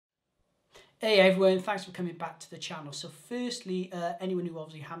Hey everyone, thanks for coming back to the channel. So firstly, anyone who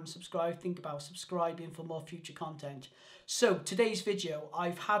obviously haven't subscribed, think about subscribing for more future content. So today's video,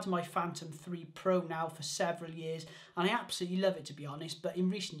 I've had my Phantom 3 Pro now for several years and I absolutely love it, to be honest, but in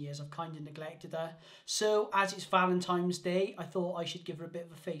recent years I've kind of neglected her. So as it's Valentine's Day, I thought I should give her a bit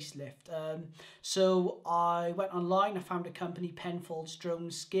of a facelift. So I went online, I found a company, Penfolds Drone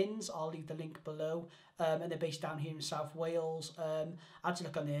Skins. I'll leave the link below, and they're based down here in South Wales. I had to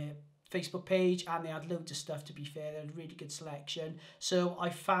look on their Facebook page and they had loads of stuff, to be fair. They had a really good selection. So I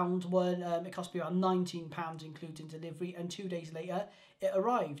found one, it cost me about £19 including delivery, and 2 days later it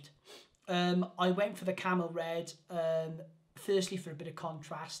arrived. I went for the camel red, firstly for a bit of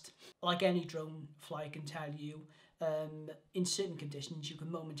contrast. Like any drone flyer can tell you, in certain conditions you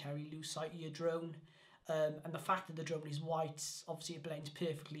can momentarily lose sight of your drone. And the fact that the drone is white, obviously it blends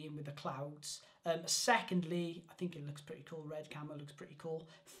perfectly in with the clouds. Secondly, I think it looks pretty cool. Red camo looks pretty cool.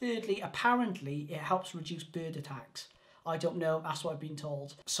 Thirdly, apparently it helps reduce bird attacks. I don't know, that's what I've been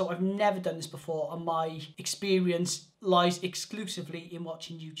told. So I've never done this before, and my experience lies exclusively in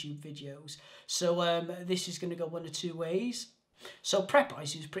watching YouTube videos. So this is going to go one of two ways. So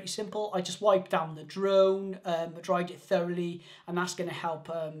prep-wise, it was pretty simple. I just wiped down the drone, dried it thoroughly, and that's going to help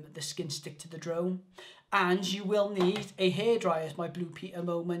the skin stick to the drone. And you will need a hairdryer, as my Blue Peter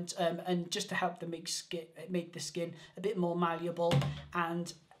moment, and just to help them make the skin a bit more malleable,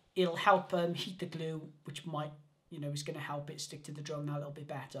 and it'll help heat the glue, which might, is going to help it stick to the drone a little bit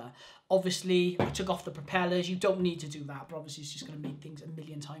better. Obviously, I took off the propellers. You don't need to do that, but obviously it's just going to make things a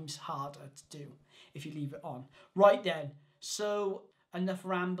million times harder to do if you leave it on. Right then. So, enough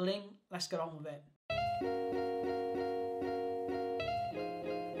rambling, let's get on with it.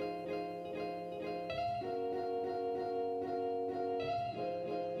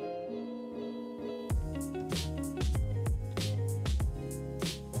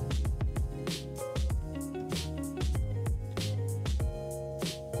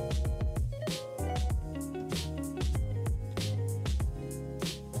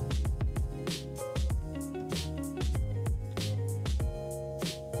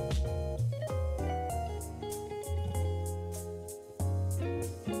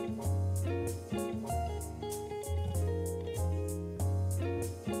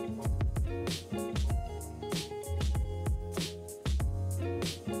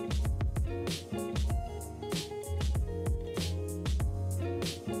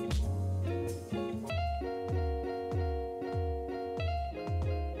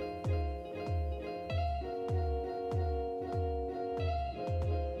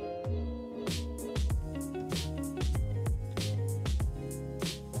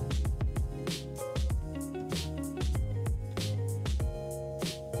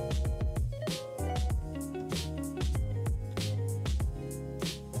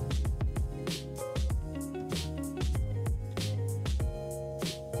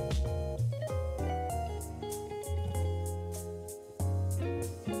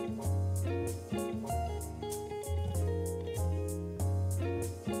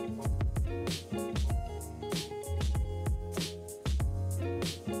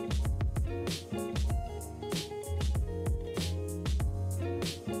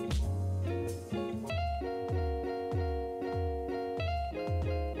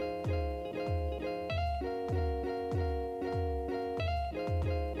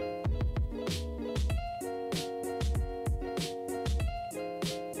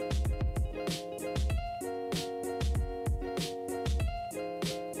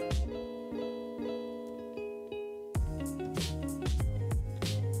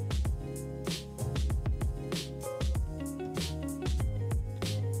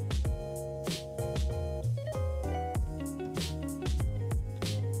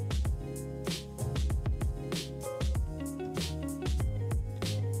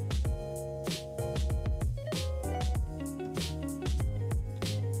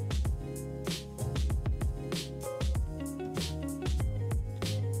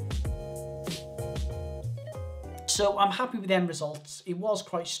 So I'm happy with the end results. It was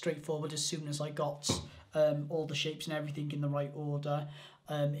quite straightforward as soon as I got all the shapes and everything in the right order.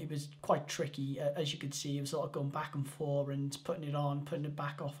 It was quite tricky, as you could see. It was sort of going back and forth and putting it on, putting it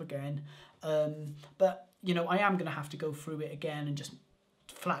back off again. But, I am going to have to go through it again and just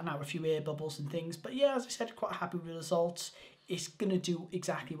flatten out a few air bubbles and things. But yeah, as I said, quite happy with the results. It's going to do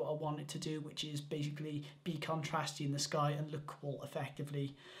exactly what I want it to do, which is basically be contrasty in the sky and look cool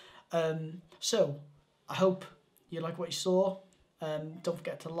effectively. So I hope you like what you saw. Don't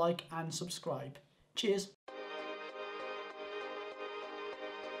forget to like and subscribe. Cheers.